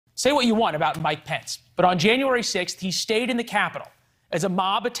Say what you want about Mike Pence, but on January 6th, he stayed in the Capitol as a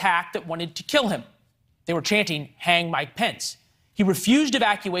mob attacked that wanted to kill him. They were chanting, "Hang Mike Pence." He refused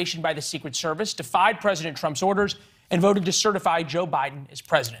evacuation by the Secret Service, defied President Trump's orders, and voted to certify Joe Biden as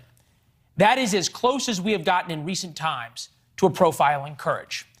president. That is as close as we have gotten in recent times to a profile in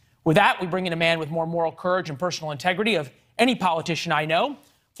courage. With that, we bring in a man with more moral courage and personal integrity of any politician I know,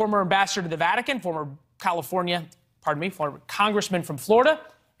 former ambassador to the Vatican, former congressman from Florida,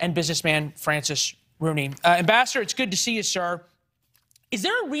 and businessman Francis Rooney. Ambassador, it's good to see you, sir. Is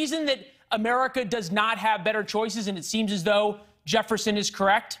there a reason that America does not have better choices, and it seems as though Jefferson is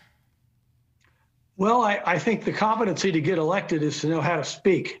correct? Well, I think the competency to get elected is to know how to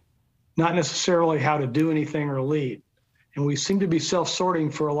speak, not necessarily how to do anything or lead. And we seem to be self-sorting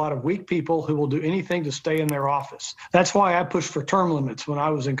for a lot of weak people who will do anything to stay in their office. That's why I pushed for term limits when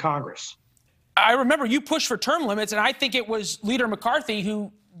I was in Congress. I remember you pushed for term limits, and I think it was Leader McCarthy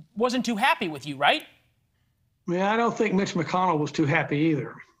who wasn't too happy with you, right? Yeah, I don't think Mitch McConnell was too happy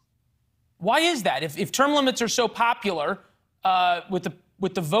either. Why is that? If term limits are so popular with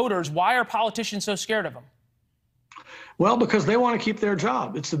the voters, why are politicians so scared of them? Well, because they want to keep their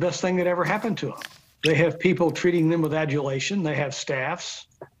job. It's the best thing that ever happened to them. They have people treating them with adulation. They have staffs.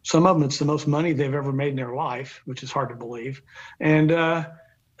 Some of them, it's the most money they've ever made in their life, which is hard to believe. And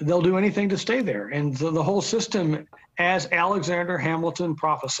they'll do anything to stay there. And the whole system, as Alexander Hamilton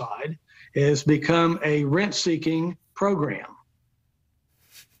prophesied, has become a rent-seeking program.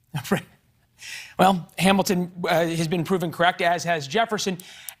 Well, Hamilton has been proven correct, as has Jefferson.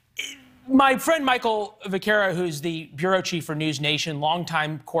 My friend Michael Vittert, who's the bureau chief for NewsNation,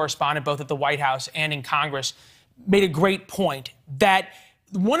 longtime correspondent both at the White House and in Congress, made a great point that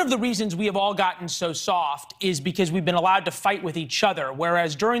one of the reasons we have all gotten so soft is because we've been allowed to fight with each other,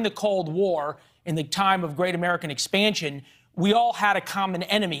 whereas during the Cold War, in the time of great American expansion, we all had a common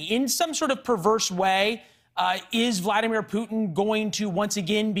enemy. In some sort of perverse way, is Vladimir Putin going to once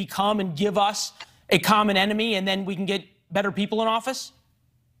again become and give us a common enemy, and then we can get better people in office?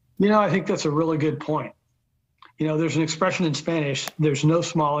 You know, I think that's a really good point. You know, there's an expression in Spanish, there's no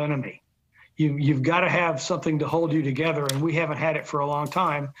small enemy. You've got to have something to hold you together, and we haven't had it for a long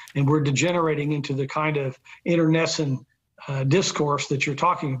time, and we're degenerating into the kind of internecine discourse that you're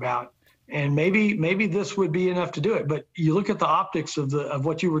talking about. And maybe this would be enough to do it. But you look at the optics of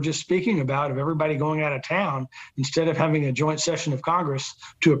what you were just speaking about, of everybody going out of town, instead of having a joint session of Congress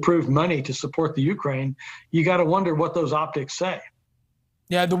to approve money to support the Ukraine, you got to wonder what those optics say.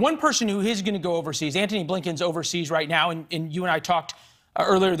 Yeah, the one person who is going to go overseas, Antony Blinken's overseas right now, and you and I talked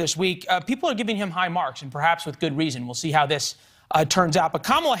earlier this week, people are giving him high marks, and perhaps with good reason. We'll see how this turns out. But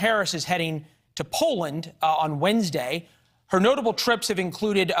Kamala Harris is heading to Poland on Wednesday. Her notable trips have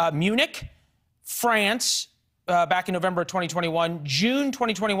included Munich, France, back in November of 2021, June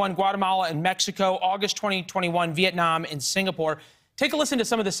 2021, Guatemala and Mexico, August 2021, Vietnam and Singapore. Take a listen to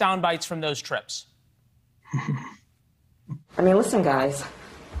some of the sound bites from those trips. I mean, listen, guys,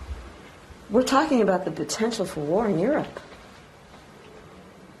 we're talking about the potential for war in Europe.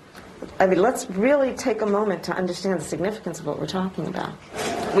 I mean, let's really take a moment to understand the significance of what we're talking about.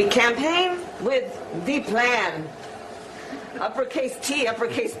 We campaign with the plan. Uppercase T,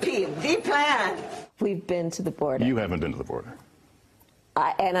 uppercase P, the plan. We've been to the border. You haven't been to the border.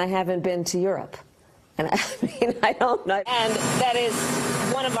 And I haven't been to Europe. And I mean, I don't know. And that is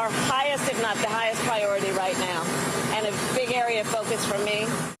one of our highest, if not the highest priority right now, and a big area of focus for me.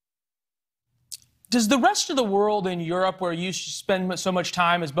 Does the rest of the world in Europe, where you spend so much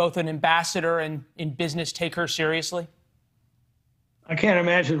time as both an ambassador and in business, take her seriously? I can't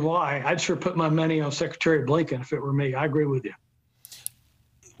imagine why. I'd sure put my money on Secretary Blinken if it were me. I agree with you.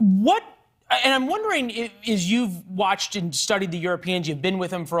 And I'm wondering, as you've watched and studied the Europeans, you've been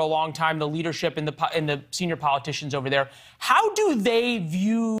with them for a long time, the leadership and the senior politicians over there, how do they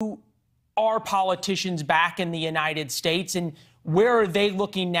view our politicians back in the United States, and where are they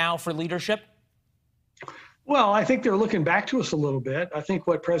looking now for leadership? Well, I think they're looking back to us a little bit. I think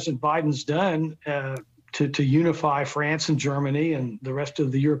what President Biden's done to unify France and Germany and the rest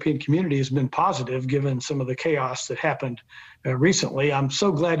of the European community has been positive, given some of the chaos that happened recently. I'm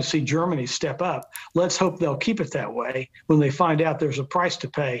so glad to see Germany step up. Let's hope they'll keep it that way when they find out there's a price to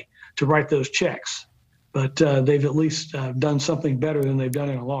pay to write those checks. But they've at least done something better than they've done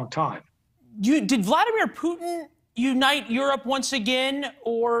in a long time. Did Vladimir Putin unite Europe once again,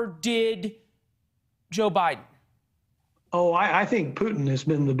 or did Joe Biden? Oh, I think Putin has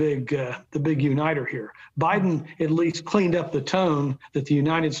been the big uniter here. Biden at least cleaned up the tone that the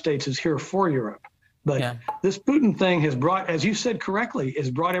United States is here for Europe. But this Putin thing has brought, as you said correctly, has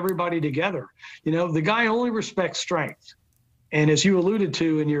brought everybody together. You know, the guy only respects strength. And as you alluded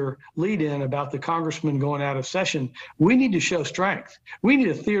to in your lead-in about the congressman going out of session, we need to show strength. We need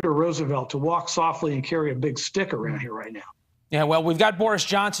a Theodore Roosevelt to walk softly and carry a big stick around here right now. Yeah, well, we've got Boris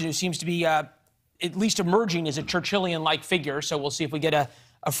Johnson, who seems to be at least emerging as a Churchillian-like figure. So we'll see if we get a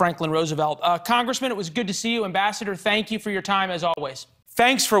Franklin Roosevelt. Congressman, it was good to see you. Ambassador, thank you for your time as always.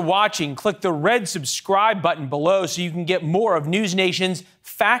 Thanks for watching. Click the red subscribe button below so you can get more of NewsNation's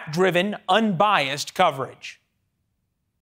fact-driven, unbiased coverage.